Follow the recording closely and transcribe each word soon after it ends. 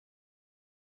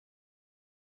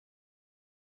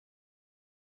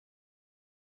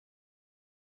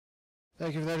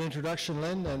Thank you for that introduction,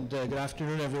 Lynn, and good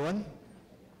afternoon, everyone.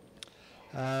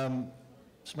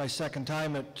 It's my second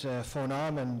time at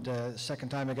FONAM, and second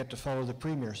time I get to follow the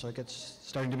Premier, so it's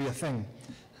starting to be a thing.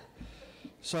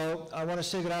 So I want to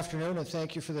say good afternoon and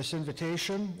thank you for this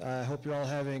invitation. I hope you're all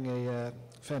having a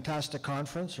fantastic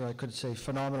conference, or I could say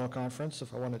phenomenal conference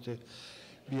if I wanted to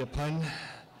be a pun.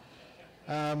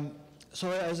 So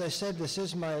as I said, this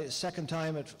is my second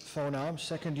time at FONAM,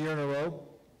 second year in a row.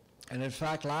 And in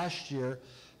fact, last year,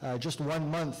 just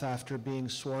 1 month after being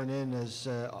sworn in as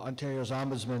Ontario's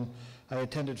Ombudsman, I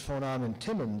attended FONAM in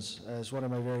Timmins as one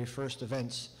of my very first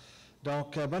events.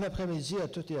 Donc, bon après-midi à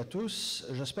toutes et à tous.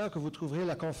 J'espère que vous trouverez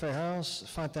la conférence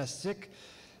fantastique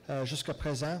jusqu'à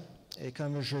présent. Et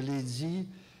comme je l'ai dit,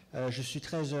 je suis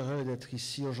très heureux d'être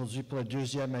ici aujourd'hui pour la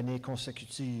deuxième année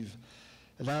consécutive.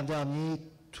 L'an dernier,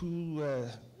 tout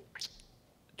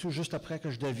juste après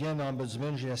que je devienne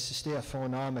ombudsman, j'ai assisté à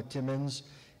FONAM à Timmins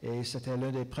et c'était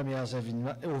l'un des premiers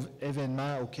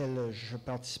événements auxquels je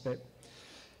participais.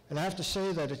 And I have to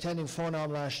say that attending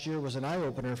FONAM last year was an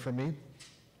eye-opener for me.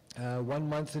 1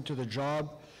 month into the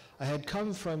job, I had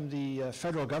come from the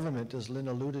federal government, as Lynn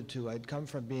alluded to. I'd come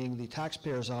from being the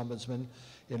taxpayers' ombudsman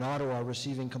in Ottawa,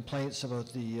 receiving complaints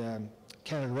about the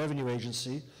Canada Revenue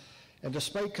Agency. And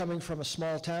despite coming from a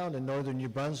small town in northern New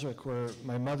Brunswick where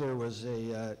my mother was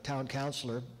a town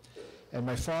councillor and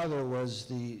my father was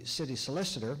the city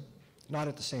solicitor, not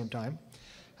at the same time,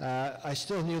 I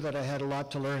still knew that I had a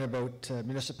lot to learn about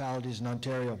municipalities in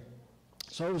Ontario.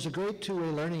 So it was a great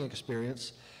two-way learning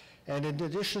experience. And in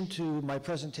addition to my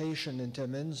presentation in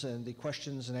Timmins and the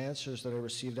questions and answers that I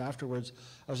received afterwards,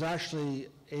 I was actually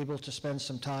able to spend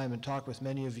some time and talk with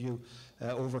many of you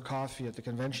over coffee at the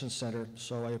convention center.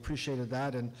 So I appreciated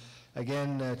that. And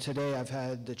again, today I've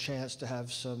had the chance to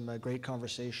have some great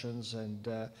conversations and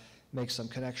make some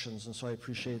connections, and so I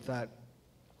appreciate that.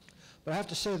 But I have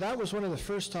to say that was one of the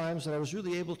first times that I was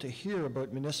really able to hear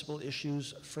about municipal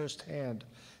issues firsthand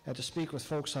and to speak with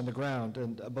folks on the ground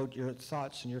and about your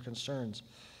thoughts and your concerns.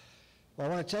 Well,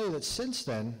 I want to tell you that since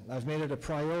then, I've made it a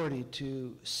priority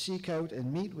to seek out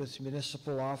and meet with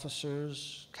municipal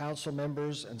officers, council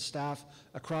members, and staff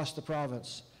across the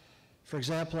province. For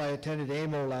example, I attended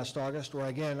AMO last August, where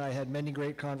again, I had many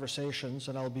great conversations,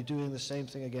 and I'll be doing the same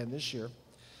thing again this year.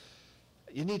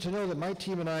 You need to know that my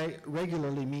team and I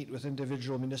regularly meet with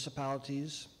individual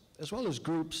municipalities, as well as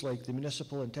groups like the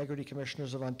Municipal Integrity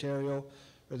Commissioners of Ontario,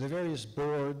 or the various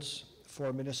boards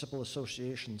for municipal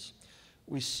associations.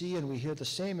 We see and we hear the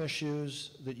same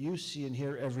issues that you see and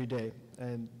hear every day,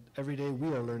 and every day we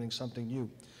are learning something new.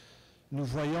 Nous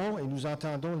voyons et nous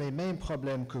entendons les mêmes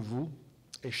problèmes que vous,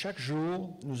 et chaque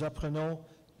jour, nous apprenons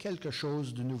quelque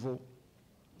chose de nouveau.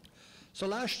 So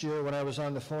last year, when I was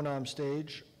on the FONAM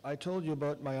stage, I told you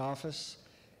about my office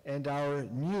and our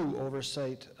new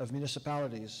oversight of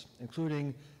municipalities,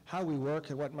 including how we work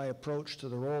and what my approach to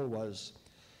the role was.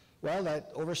 Well,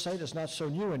 that oversight is not so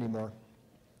new anymore.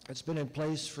 It's been in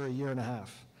place for 1.5 years.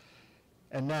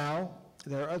 And now,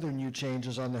 there are other new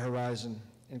changes on the horizon,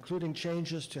 including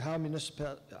changes to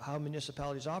how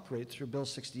municipalities operate through Bill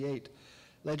 68,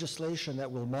 legislation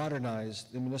that will modernize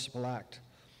the Municipal Act.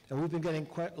 And we've been getting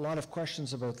quite a lot of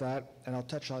questions about that, and I'll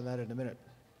touch on that in a minute.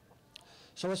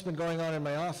 So what's been going on in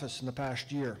my office in the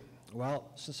past year? Well,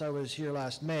 since I was here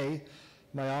last May,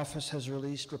 my office has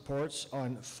released reports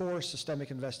on 4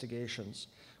 systemic investigations.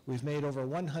 We've made over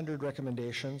 100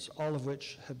 recommendations, all of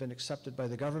which have been accepted by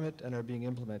the government and are being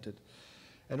implemented.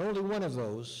 And only one of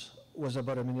those was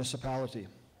about a municipality.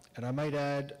 And I might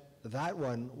add, that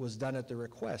one was done at the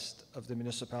request of the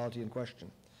municipality in question.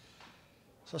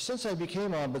 So since I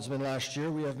became Ombudsman last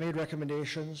year, we have made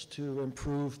recommendations to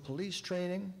improve police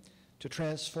training, to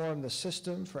transform the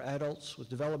system for adults with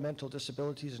developmental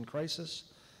disabilities in crisis,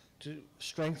 to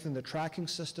strengthen the tracking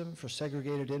system for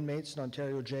segregated inmates in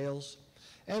Ontario jails,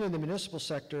 and in the municipal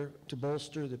sector to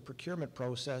bolster the procurement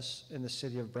process in the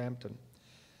city of Brampton.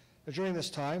 Now, during this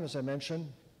time, as I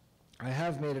mentioned, I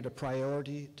have made it a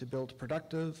priority to build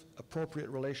productive, appropriate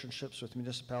relationships with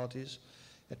municipalities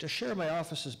and to share my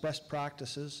office's best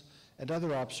practices and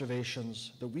other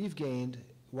observations that we've gained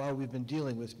while we've been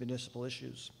dealing with municipal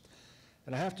issues.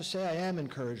 And I have to say I am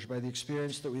encouraged by the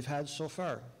experience that we've had so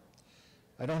far.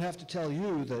 I don't have to tell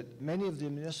you that many of the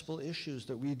municipal issues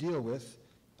that we deal with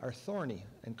are thorny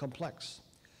and complex.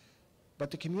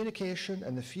 But the communication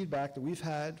and the feedback that we've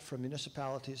had from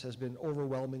municipalities has been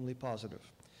overwhelmingly positive.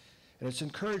 And it's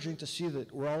encouraging to see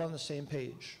that we're all on the same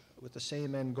page with the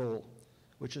same end goal,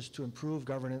 which is to improve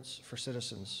governance for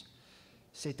citizens.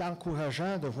 C'est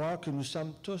encourageant de voir que nous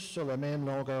sommes tous sur la même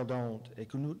longueur d'onde et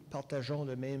que nous partageons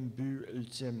le même but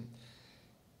ultime.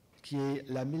 qui est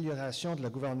l'amélioration de la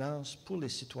gouvernance pour les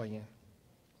citoyens.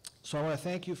 So I want to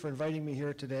thank you for inviting me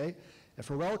here today and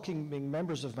for welcoming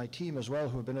members of my team as well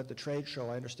who have been at the trade show.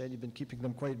 I understand you've been keeping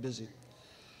them quite busy.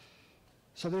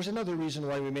 So there's another reason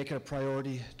why we make it a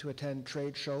priority to attend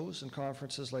trade shows and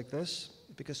conferences like this,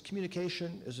 because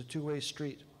communication is a two-way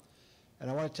street. And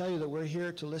I want to tell you that we're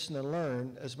here to listen and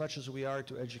learn as much as we are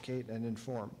to educate and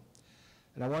inform.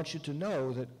 And I want you to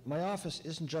know that my office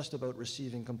isn't just about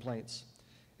receiving complaints.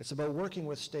 It's about working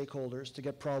with stakeholders to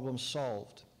get problems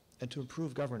solved and to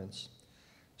improve governance.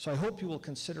 So I hope you will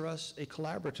consider us a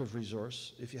collaborative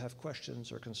resource if you have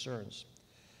questions or concerns.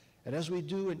 And as we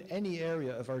do in any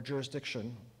area of our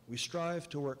jurisdiction, we strive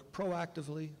to work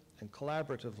proactively and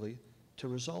collaboratively to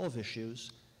resolve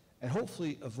issues and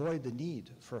hopefully avoid the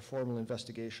need for a formal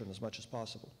investigation as much as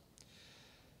possible.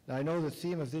 Now, I know the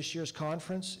theme of this year's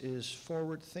conference is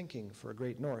forward thinking for a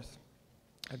greater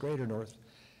north.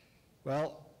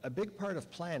 Well, a big part of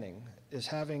planning is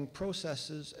having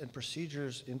processes and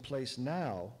procedures in place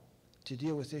now to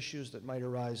deal with issues that might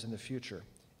arise in the future,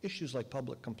 issues like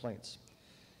public complaints.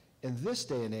 In this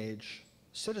day and age,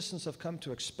 citizens have come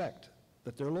to expect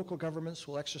that their local governments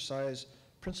will exercise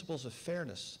principles of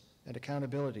fairness and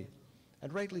accountability,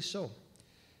 and rightly so,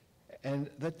 and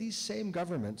that these same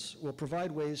governments will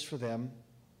provide ways for them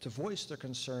to voice their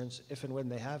concerns if and when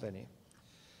they have any.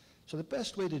 So the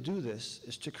best way to do this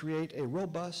is to create a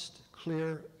robust,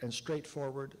 clear, and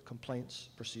straightforward complaints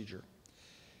procedure.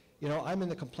 You know, I'm in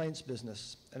the complaints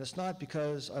business, and it's not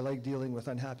because I like dealing with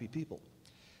unhappy people,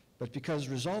 but because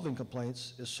resolving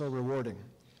complaints is so rewarding,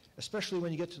 especially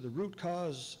when you get to the root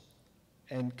cause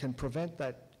and can prevent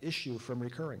that issue from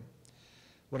recurring.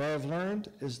 What I have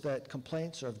learned is that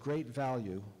complaints are of great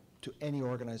value to any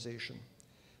organization.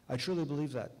 I truly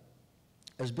believe that.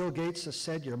 As Bill Gates has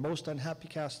said, your most unhappy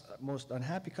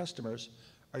customers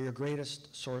are your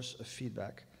greatest source of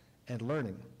feedback and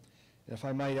learning. And if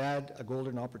I might add, a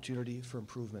golden opportunity for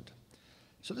improvement.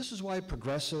 So this is why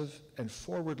progressive and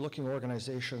forward-looking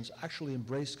organizations actually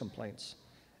embrace complaints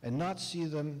and see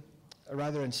them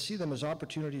as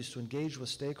opportunities to engage with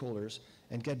stakeholders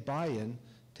and get buy-in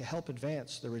to help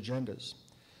advance their agendas.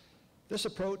 This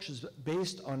approach is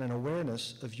based on an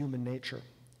awareness of human nature.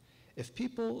 If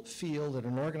people feel that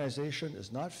an organization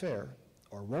is not fair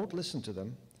or won't listen to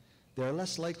them, they are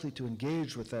less likely to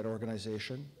engage with that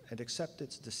organization and accept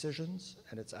its decisions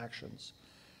and its actions.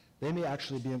 They may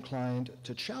actually be inclined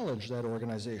to challenge that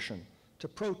organization, to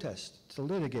protest, to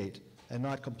litigate, and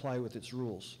not comply with its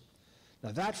rules.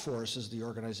 Now that forces the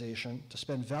organization to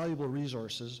spend valuable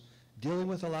resources dealing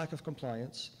with a lack of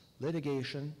compliance,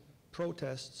 litigation,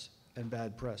 protests, and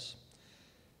bad press.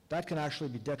 That can actually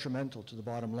be detrimental to the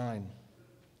bottom line.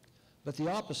 But the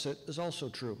opposite is also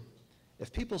true.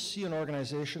 If people see an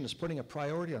organization as putting a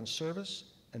priority on service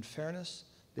and fairness,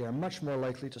 they are much more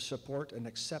likely to support and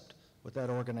accept what that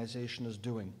organization is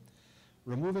doing.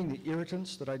 Removing the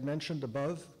irritants that I'd mentioned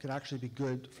above can actually be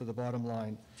good for the bottom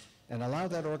line and allow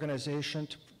that organization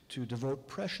to devote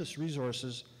precious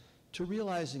resources to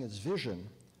realizing its vision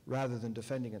rather than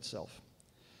defending itself.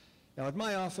 Now, at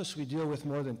my office, we deal with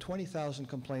more than 20,000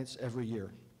 complaints every year,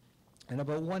 and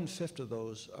about 1/5 of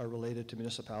those are related to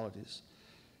municipalities.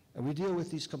 And we deal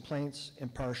with these complaints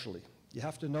impartially. You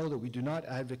have to know that we do not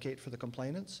advocate for the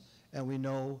complainants, and we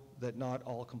know that not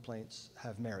all complaints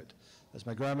have merit. As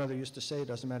my grandmother used to say, it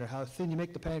doesn't matter how thin you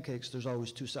make the pancakes, there's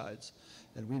always two sides,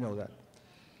 and we know that.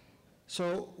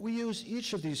 So we use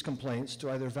each of these complaints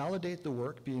to either validate the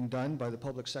work being done by the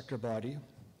public sector body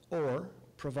or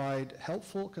provide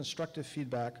helpful, constructive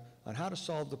feedback on how to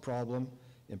solve the problem,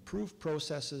 improve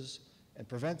processes, and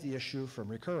prevent the issue from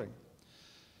recurring.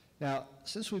 Now,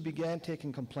 since we began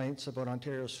taking complaints about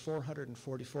Ontario's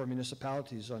 444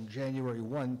 municipalities on January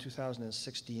 1,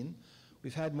 2016,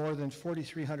 we've had more than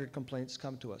 4,300 complaints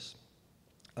come to us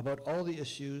about all the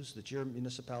issues that your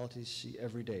municipalities see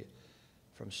every day,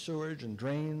 from sewage and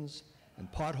drains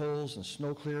and potholes and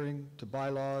snow clearing to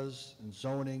bylaws and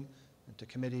zoning and to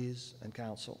committees and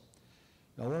council.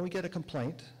 Now, when we get a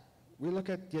complaint, we look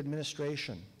at the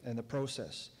administration and the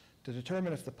process to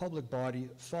determine if the public body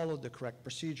followed the correct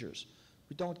procedures.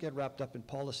 We don't get wrapped up in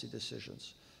policy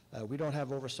decisions. We don't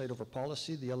have oversight over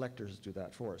policy. The electors do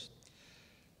that for us.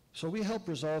 So we help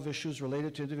resolve issues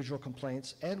related to individual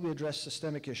complaints, and we address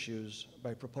systemic issues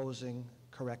by proposing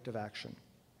corrective action.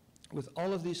 With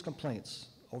all of these complaints,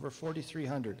 over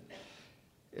 4,300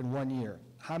 in 1 year,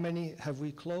 how many have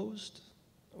we closed?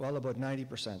 Well, about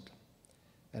 90%.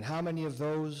 And how many of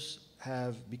those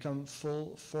have become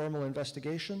full formal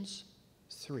investigations?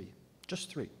 3, just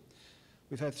 3.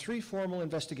 We've had 3 formal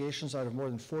investigations out of more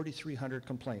than 4,300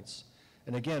 complaints.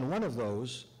 And again, one of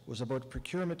those was about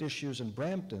procurement issues in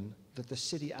Brampton that the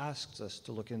city asked us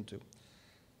to look into.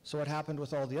 So what happened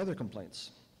with all the other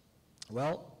complaints?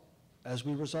 Well, as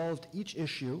we resolved each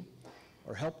issue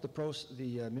or helped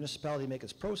the municipality make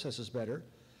its processes better,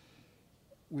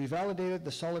 we validated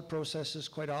the solid processes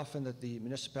quite often that the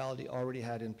municipality already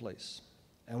had in place.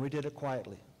 And we did it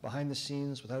quietly, behind the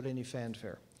scenes, without any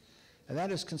fanfare. And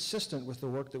that is consistent with the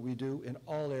work that we do in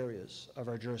all areas of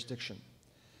our jurisdiction.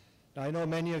 Now, I know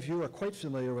many of you are quite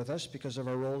familiar with us because of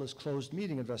our role as closed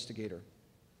meeting investigator.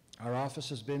 Our office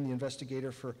has been the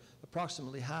investigator for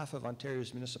approximately half of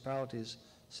Ontario's municipalities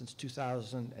since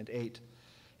 2008.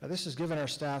 Now, this has given our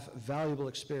staff valuable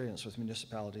experience with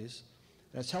municipalities,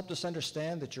 and it's helped us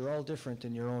understand that you're all different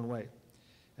in your own way.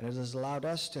 And it has allowed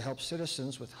us to help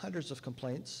citizens with hundreds of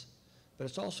complaints, but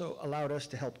it's also allowed us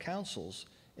to help councils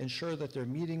ensure that their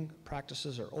meeting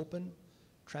practices are open,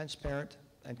 transparent,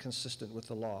 and consistent with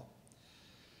the law.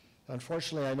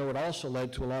 Unfortunately, I know it also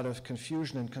led to a lot of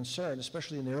confusion and concern,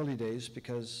 especially in the early days,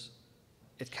 because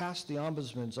it cast the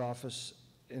Ombudsman's office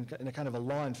in a kind of a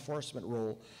law enforcement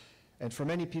role. And for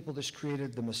many people, this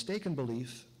created the mistaken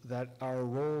belief that our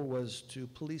role was to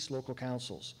police local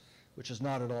councils, which is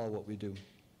not at all what we do.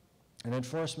 An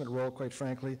enforcement role, quite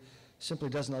frankly, simply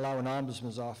doesn't allow an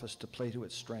ombudsman's office to play to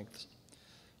its strengths.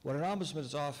 What an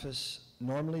ombudsman's office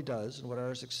normally does, and what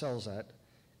ours excels at,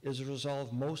 is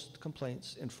resolve most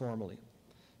complaints informally.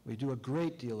 We do a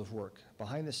great deal of work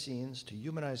behind the scenes to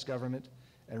humanize government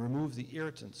and remove the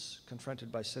irritants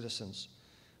confronted by citizens.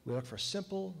 We look for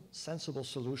simple, sensible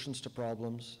solutions to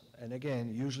problems, and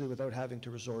again, usually without having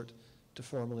to resort to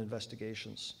formal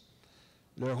investigations.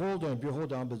 Le rôle d'un bureau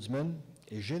d'ombudsman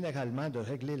est généralement de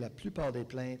régler la plupart des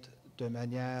plaintes de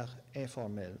manière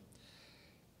informelle.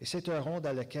 Et c'est un rôle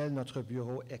dans lequel notre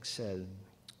bureau excelle.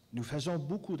 Nous faisons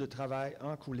beaucoup de travail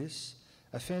en coulisses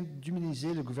afin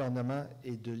d'humaniser le gouvernement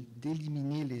et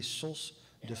d'éliminer les sources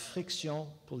de friction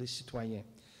pour les citoyens.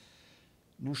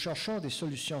 Nous cherchons des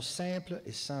solutions simples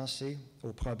et sensées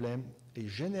aux problèmes et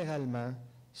généralement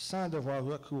sans devoir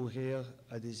recourir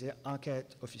à des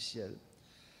enquêtes officielles.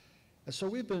 And so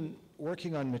we've been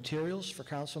working on materials for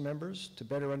council members to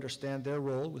better understand their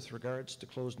role with regards to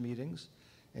closed meetings,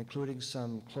 including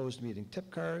some closed meeting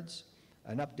tip cards,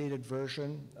 an updated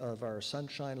version of our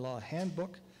Sunshine Law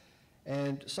Handbook,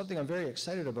 and something I'm very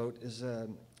excited about is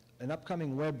an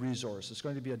upcoming web resource. It's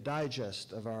going to be a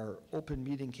digest of our open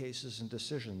meeting cases and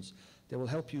decisions that will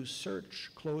help you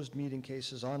search closed meeting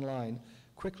cases online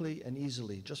quickly and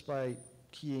easily just by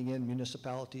keying in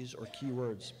municipalities or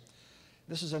keywords.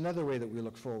 This is another way that we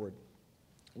look forward.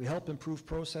 We help improve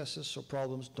processes so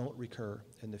problems don't recur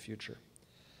in the future.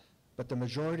 But the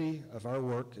majority of our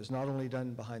work is not only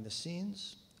done behind the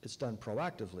scenes, it's done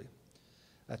proactively.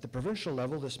 At the provincial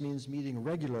level, this means meeting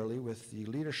regularly with the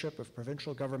leadership of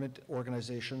provincial government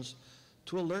organizations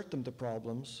to alert them to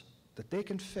problems that they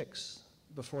can fix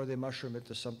before they mushroom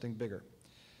into something bigger.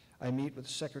 I meet with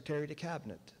the Secretary to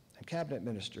Cabinet and Cabinet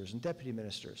ministers and Deputy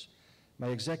ministers. My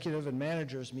executive and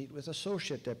managers meet with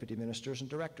Associate Deputy Ministers and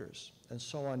Directors, and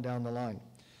so on down the line.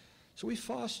 So we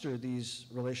foster these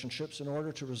relationships in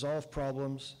order to resolve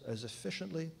problems as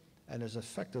efficiently and as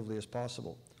effectively as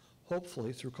possible,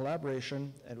 hopefully through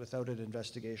collaboration and without an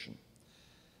investigation.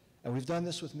 And we've done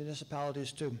this with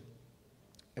municipalities too,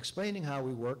 explaining how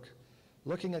we work,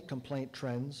 looking at complaint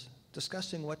trends,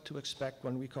 discussing what to expect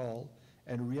when we call,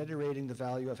 and reiterating the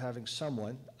value of having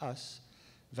someone, us,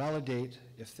 validate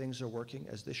if things are working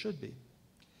as they should be.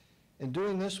 In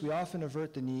doing this, we often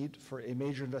avert the need for a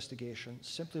major investigation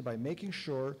simply by making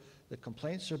sure that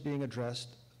complaints are being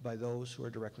addressed by those who are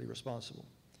directly responsible.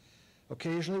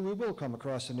 Occasionally, we will come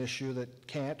across an issue that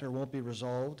can't or won't be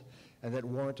resolved and that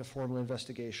warrant a formal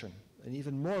investigation. And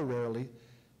even more rarely,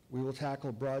 we will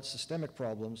tackle broad systemic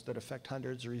problems that affect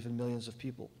hundreds or even millions of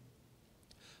people.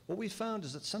 What we found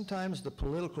is that sometimes the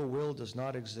political will does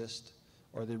not exist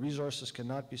or the resources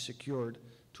cannot be secured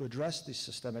to address these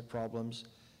systemic problems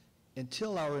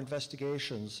until our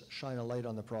investigations shine a light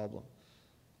on the problem.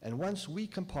 And once we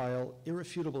compile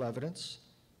irrefutable evidence,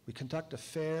 we conduct a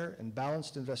fair and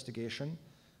balanced investigation,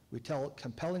 we tell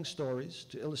compelling stories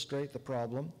to illustrate the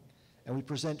problem, and we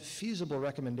present feasible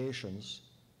recommendations,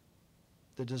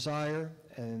 the desire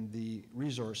and the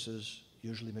resources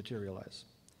usually materialize.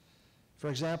 For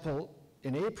example,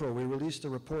 in April, we released a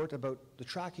report about the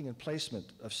tracking and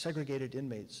placement of segregated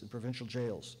inmates in provincial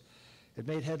jails. It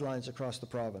made headlines across the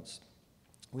province.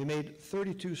 We made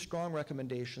 32 strong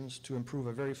recommendations to improve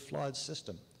a very flawed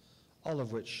system, all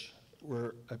of which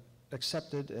were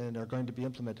accepted and are going to be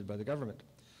implemented by the government.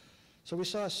 So we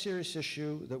saw a serious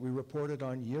issue that we reported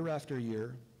on year after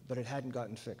year, but it hadn't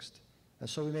gotten fixed. And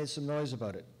so we made some noise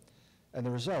about it. And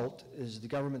the result is the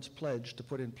government's pledge to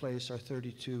put in place our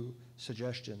 32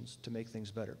 suggestions to make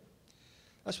things better.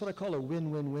 That's what I call a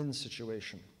win-win-win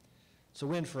situation. It's a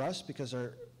win for us because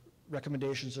our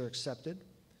recommendations are accepted.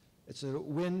 It's a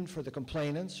win for the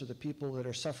complainants or the people that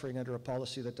are suffering under a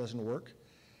policy that doesn't work.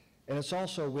 And it's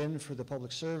also a win for the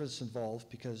public servants involved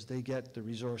because they get the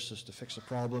resources to fix a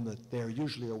problem that they're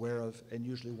usually aware of and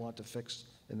usually want to fix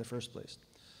in the first place.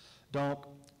 Donc,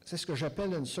 c'est ce que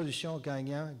j'appelle une solution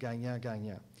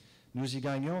gagnant-gagnant-gagnant. Nous y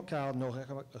gagnons car nos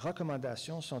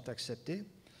recommandations sont acceptées,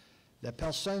 la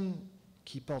personne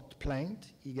qui porte plainte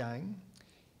y gagne,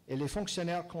 et les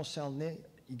fonctionnaires concernés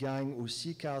y gagnent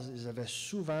aussi car ils avaient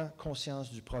souvent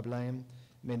conscience du problème,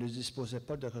 mais ne disposaient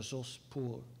pas de ressources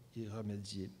pour y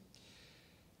remédier.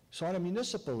 So on a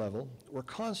municipal level, we're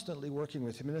constantly working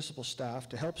with municipal staff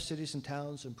to help cities and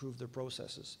towns improve their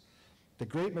processes. The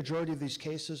great majority of these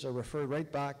cases are referred right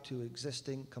back to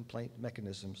existing complaint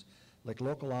mechanisms, like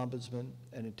local ombudsmen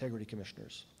and integrity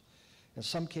commissioners. In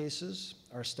some cases,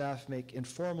 our staff make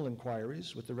informal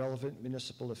inquiries with the relevant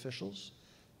municipal officials,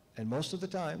 and most of the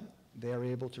time, they are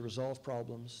able to resolve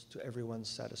problems to everyone's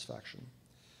satisfaction.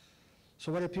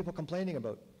 So what are people complaining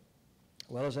about?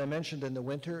 Well, as I mentioned, in the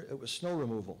winter, it was snow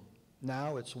removal.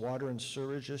 Now it's water and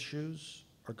sewage issues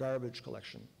or garbage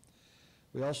collection.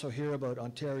 We also hear about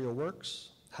Ontario Works,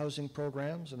 housing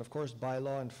programs, and of course,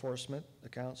 bylaw enforcement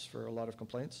accounts for a lot of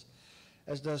complaints,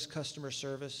 as does customer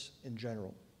service in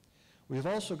general. We've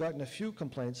also gotten a few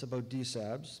complaints about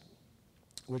DSABs,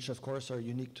 which of course are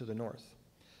unique to the north.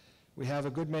 We have a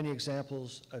good many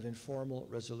examples of informal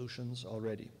resolutions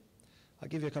already. I'll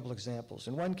give you a couple examples.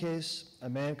 In one case, a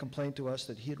man complained to us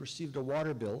that he had received a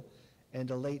water bill and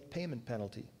a late payment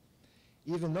penalty,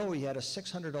 even though he had a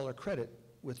 $600 credit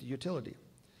with the utility.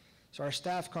 So our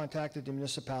staff contacted the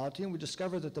municipality and we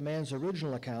discovered that the man's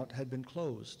original account had been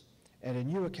closed and a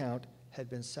new account had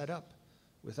been set up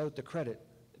without the credit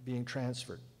being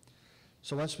transferred.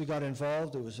 So once we got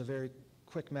involved, it was a very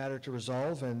quick matter to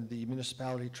resolve, and the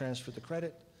municipality transferred the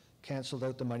credit, canceled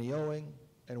out the money owing,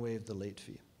 and waived the late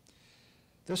fee.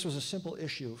 This was a simple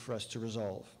issue for us to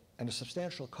resolve, and a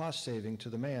substantial cost saving to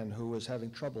the man who was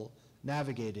having trouble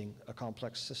navigating a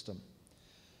complex system.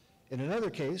 In another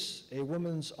case, a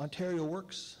woman's Ontario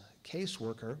Works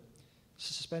caseworker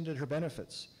suspended her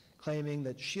benefits, claiming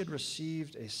that she had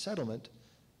received a settlement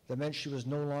that meant she was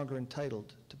no longer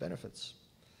entitled to benefits.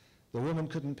 The woman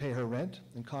couldn't pay her rent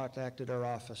and contacted our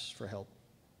office for help.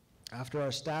 After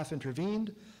our staff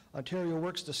intervened, Ontario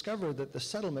Works discovered that the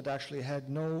settlement actually had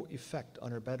no effect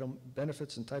on her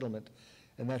benefits entitlement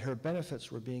and that her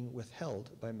benefits were being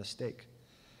withheld by mistake.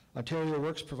 Ontario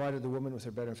Works provided the woman with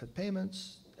her benefit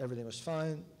payments, everything was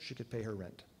fine, she could pay her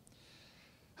rent.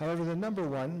 However, the number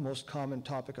one most common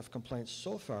topic of complaints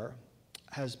so far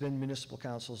has been municipal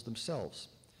councils themselves.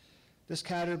 This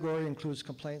category includes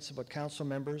complaints about council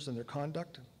members and their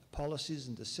conduct, policies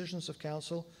and decisions of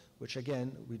council, which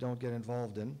again, we don't get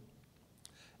involved in,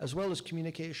 as well as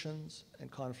communications and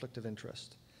conflict of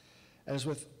interest. As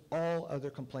with all other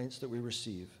complaints that we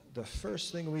receive, the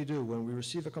first thing we do when we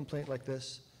receive a complaint like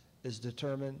this is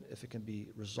determine if it can be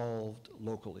resolved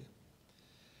locally.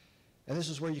 And this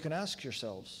is where you can ask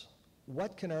yourselves,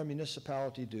 what can our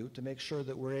municipality do to make sure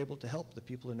that we're able to help the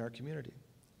people in our community?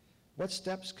 What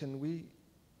steps can we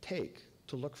take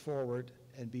to look forward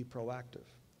and be proactive?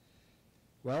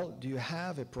 Well, do you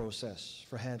have a process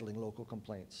for handling local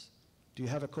complaints? Do you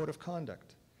have a code of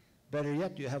conduct? Better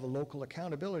yet, do you have a local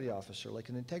accountability officer like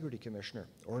an integrity commissioner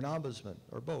or an ombudsman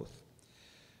or both?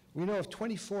 We know of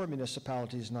 24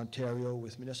 municipalities in Ontario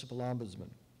with municipal ombudsmen,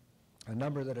 a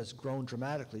number that has grown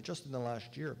dramatically just in the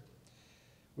last year.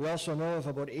 We also know of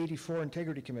about 84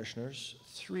 integrity commissioners,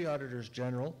 3 auditors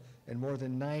general, and more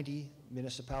than 90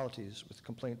 municipalities with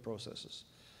complaint processes.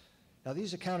 Now,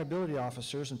 these accountability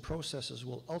officers and processes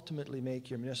will ultimately make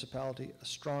your municipality a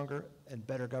stronger and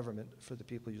better government for the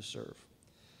people you serve.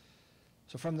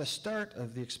 So from the start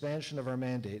of the expansion of our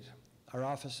mandate, our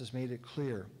office has made it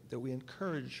clear that we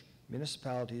encourage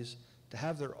municipalities to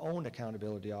have their own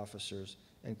accountability officers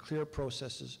and clear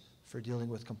processes for dealing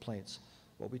with complaints.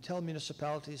 What we tell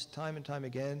municipalities time and time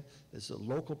again is that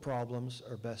local problems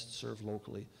are best served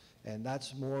locally, and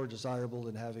that's more desirable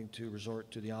than having to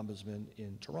resort to the ombudsman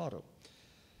in Toronto.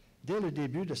 Dès le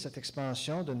début de cette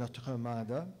expansion de notre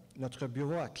mandat, notre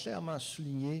bureau a clairement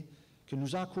souligné que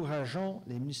nous encourageons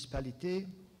les municipalités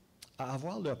à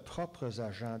avoir leurs propres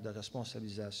agents de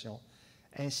responsabilisation,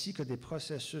 ainsi que des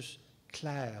processus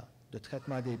clairs de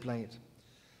traitement des plaintes.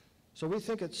 So we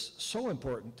think it's so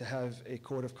important to have a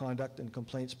code of conduct and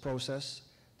complaints process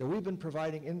that we've been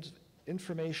providing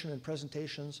information and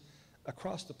presentations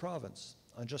across the province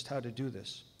on just how to do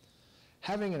this.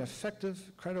 Having an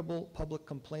effective, credible public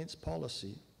complaints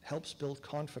policy helps build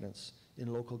confidence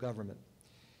in local government.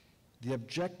 The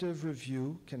objective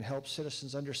review can help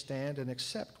citizens understand and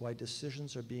accept why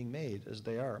decisions are being made as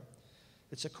they are.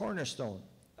 It's a cornerstone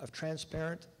of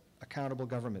transparent, accountable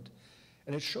government,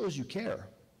 and it shows you care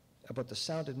about the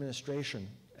sound administration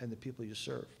and the people you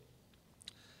serve.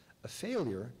 A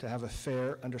failure to have a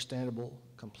fair, understandable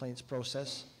complaints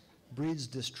process breeds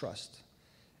distrust.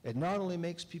 It not only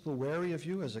makes people wary of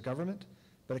you as a government,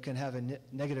 but it can have a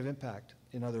negative impact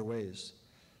in other ways.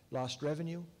 Lost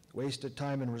revenue, wasted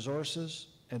time and resources,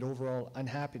 and overall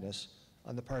unhappiness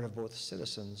on the part of both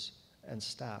citizens and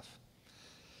staff.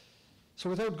 So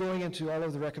without going into all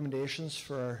of the recommendations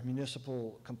for our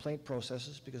municipal complaint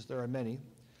processes, because there are many,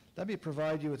 let me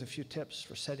provide you with a few tips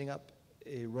for setting up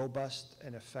a robust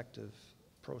and effective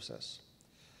process.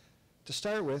 To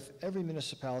start with, every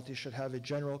municipality should have a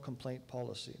general complaint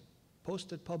policy,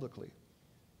 posted publicly,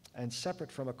 and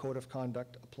separate from a code of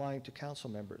conduct applying to council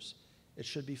members. It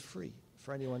should be free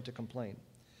for anyone to complain.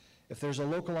 If there's a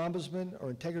local ombudsman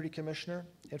or integrity commissioner,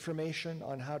 information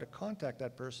on how to contact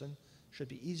that person should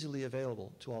be easily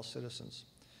available to all citizens.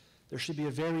 There should be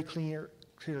a very clear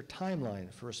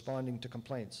timeline for responding to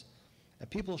complaints, and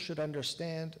people should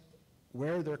understand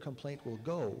where their complaint will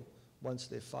go once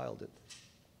they've filed it.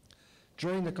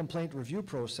 During the complaint review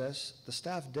process, the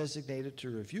staff designated to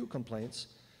review complaints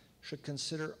should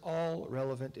consider all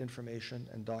relevant information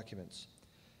and documents.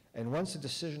 And once a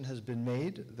decision has been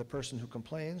made, the person who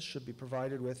complains should be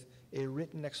provided with a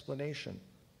written explanation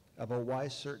about why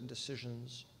certain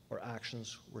decisions or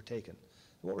actions were taken.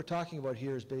 What we're talking about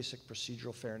here is basic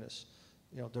procedural fairness,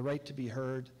 the right to be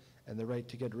heard and the right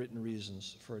to get written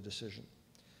reasons for a decision.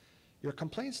 Your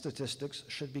complaint statistics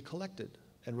should be collected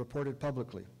and reported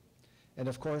publicly. And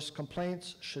of course,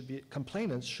 complainants should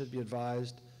be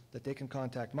advised that they can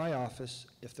contact my office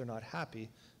if they're not happy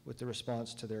with the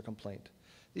response to their complaint.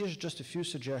 These are just a few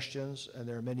suggestions, and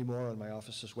there are many more on my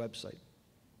office's website.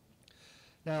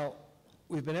 Now,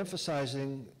 we've been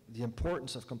emphasizing the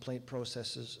importance of complaint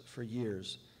processes for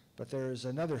years, but there is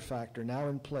another factor now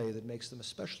in play that makes them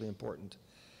especially important.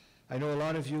 I know a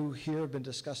lot of you here have been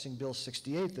discussing Bill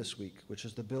 68 this week, which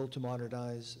is the bill to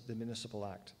modernize the Municipal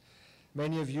Act.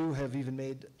 Many of you have even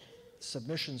made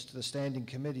submissions to the Standing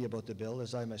Committee about the bill,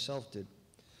 as I myself did.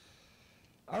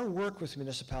 Our work with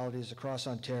municipalities across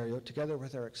Ontario, together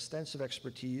with our extensive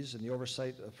expertise in the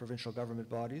oversight of provincial government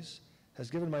bodies, has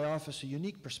given my office a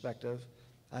unique perspective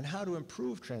on how to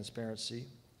improve transparency,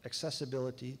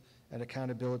 accessibility, and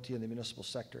accountability in the municipal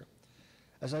sector.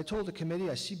 As I told the committee,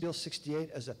 I see Bill 68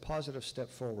 as a positive step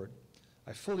forward.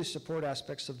 I fully support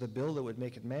aspects of the bill that would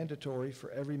make it mandatory for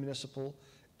every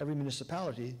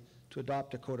municipality to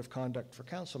adopt a code of conduct for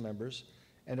council members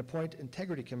and appoint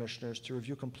integrity commissioners to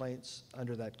review complaints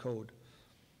under that code.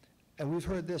 And we've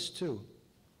heard this too.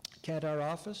 Can't our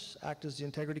office act as the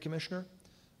integrity commissioner?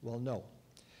 Well, no.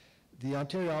 The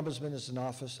Ontario Ombudsman is an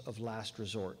office of last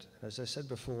resort. As I said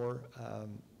before,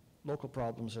 local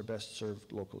problems are best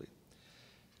served locally.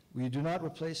 We do not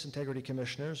replace integrity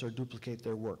commissioners or duplicate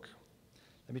their work.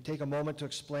 Let me take a moment to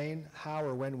explain how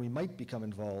or when we might become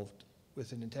involved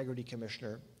with an integrity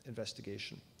commissioner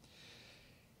investigation.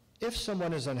 If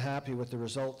someone is unhappy with the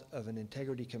result of an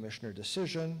integrity commissioner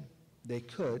decision, they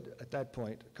could, at that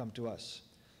point, come to us.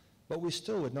 But we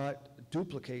still would not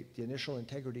duplicate the initial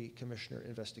integrity commissioner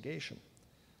investigation.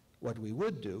 What we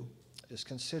would do is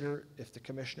consider if the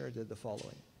commissioner did the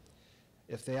following: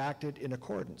 if they acted in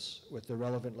accordance with the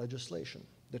relevant legislation,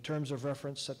 the terms of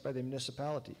reference set by the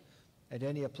municipality, and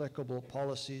any applicable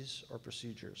policies or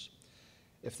procedures,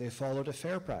 if they followed a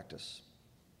fair practice,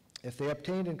 if they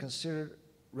obtained and considered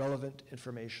relevant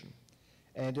information,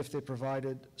 and if they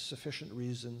provided sufficient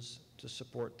reasons to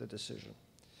support the decision.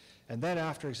 And then,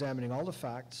 after examining all the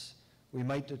facts, we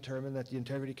might determine that the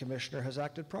integrity commissioner has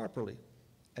acted properly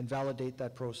and validate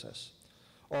that process.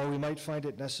 Or we might find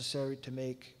it necessary to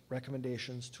make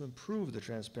recommendations to improve the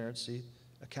transparency,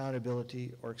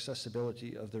 accountability, or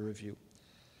accessibility of the review.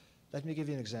 Let me give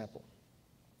you an example.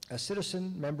 A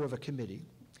citizen member of a committee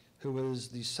who was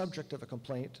the subject of a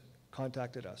complaint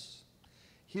contacted us.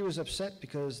 He was upset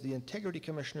because the integrity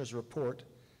commissioner's report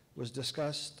was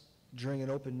discussed during an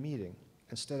open meeting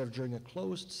instead of during a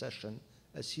closed session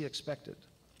as he expected.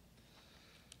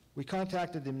 We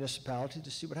contacted the municipality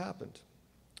to see what happened.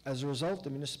 As a result, the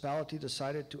municipality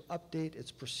decided to update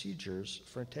its procedures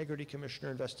for integrity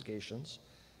commissioner investigations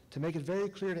to make it very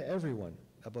clear to everyone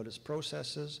about its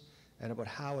processes and about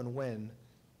how and when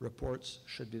reports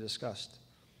should be discussed.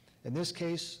 In this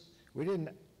case, we didn't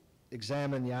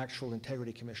examine the actual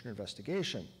integrity commissioner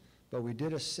investigation, but we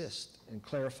did assist in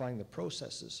clarifying the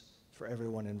processes for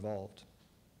everyone involved.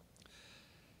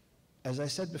 As I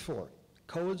said before,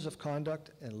 codes of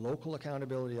conduct and local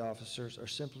accountability officers are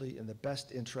simply in the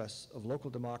best interests of local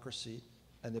democracy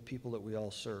and the people that we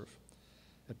all serve.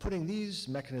 And putting these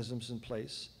mechanisms in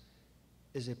place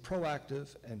is a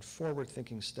proactive and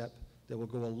forward-thinking step that will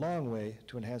go a long way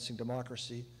to enhancing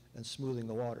democracy and smoothing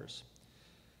the waters.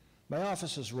 My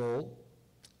office's role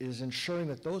is ensuring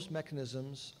that those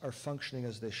mechanisms are functioning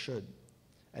as they should,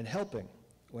 and helping,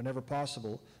 whenever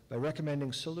possible, by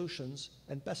recommending solutions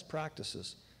and best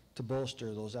practices to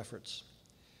bolster those efforts.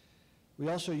 We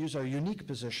also use our unique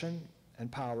position and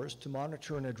powers to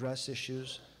monitor and address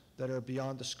issues that are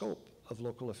beyond the scope of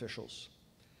local officials.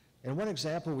 In one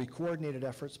example, we coordinated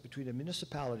efforts between a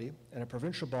municipality and a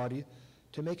provincial body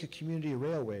to make a community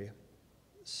railway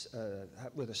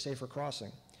with a safer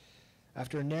crossing.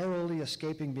 After narrowly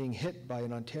escaping being hit by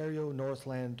an Ontario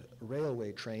Northland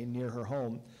Railway train near her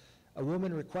home, a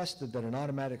woman requested that an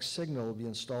automatic signal be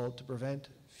installed to prevent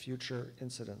future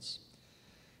incidents.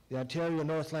 The Ontario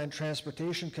Northland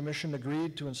Transportation Commission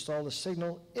agreed to install the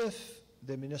signal if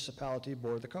the municipality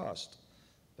bore the cost,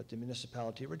 but the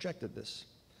municipality rejected this.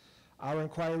 Our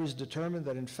inquiries determined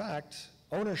that, in fact,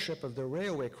 ownership of the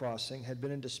railway crossing had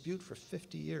been in dispute for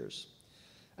 50 years.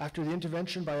 After the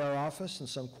intervention by our office and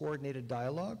some coordinated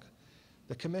dialogue,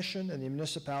 the Commission and the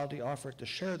municipality offered to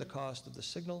share the cost of the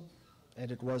signal,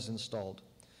 and it was installed.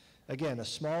 Again, a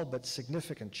small but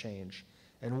significant change,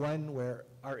 and one where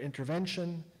our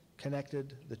intervention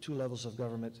connected the two levels of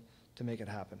government to make it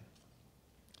happen.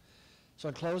 So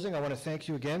in closing, I want to thank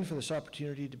you again for this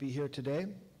opportunity to be here today.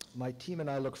 My team and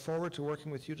I look forward to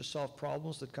working with you to solve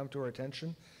problems that come to our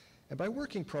attention, and by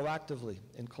working proactively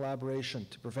in collaboration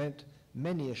to prevent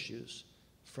many issues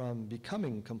from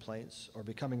becoming complaints or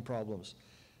becoming problems.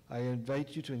 I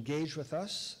invite you to engage with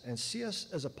us and see us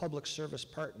as a public service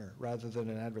partner rather than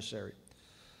an adversary.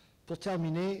 Pour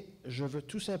terminer, je veux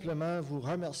tout simplement vous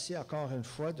remercier encore une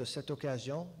fois de cette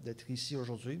occasion d'être ici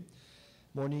aujourd'hui.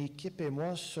 Mon équipe et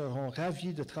moi serons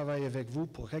ravis de travailler avec vous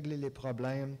pour régler les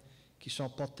problèmes qui sont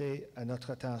portés à notre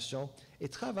attention et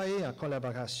travailler en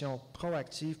collaboration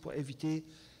proactive pour éviter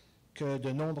que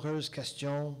de nombreuses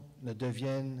questions ne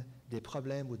deviennent des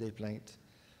problèmes ou des plaintes.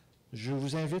 Je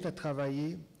vous invite à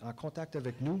travailler en contact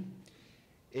avec nous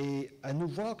et à nous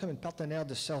voir comme un partenaire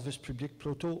de service public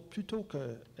plutôt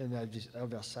qu'un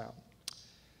adversaire.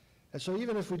 And so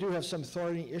even if we do have some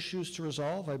thorny issues to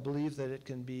resolve, I believe that it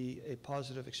can be a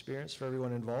positive experience for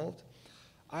everyone involved.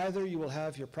 Either you will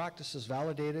have your practices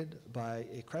validated by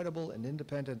a credible and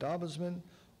independent ombudsman,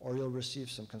 or you'll receive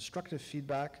some constructive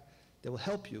feedback that will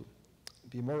help you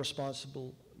be more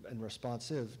responsible and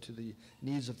responsive to the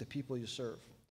needs of the people you serve.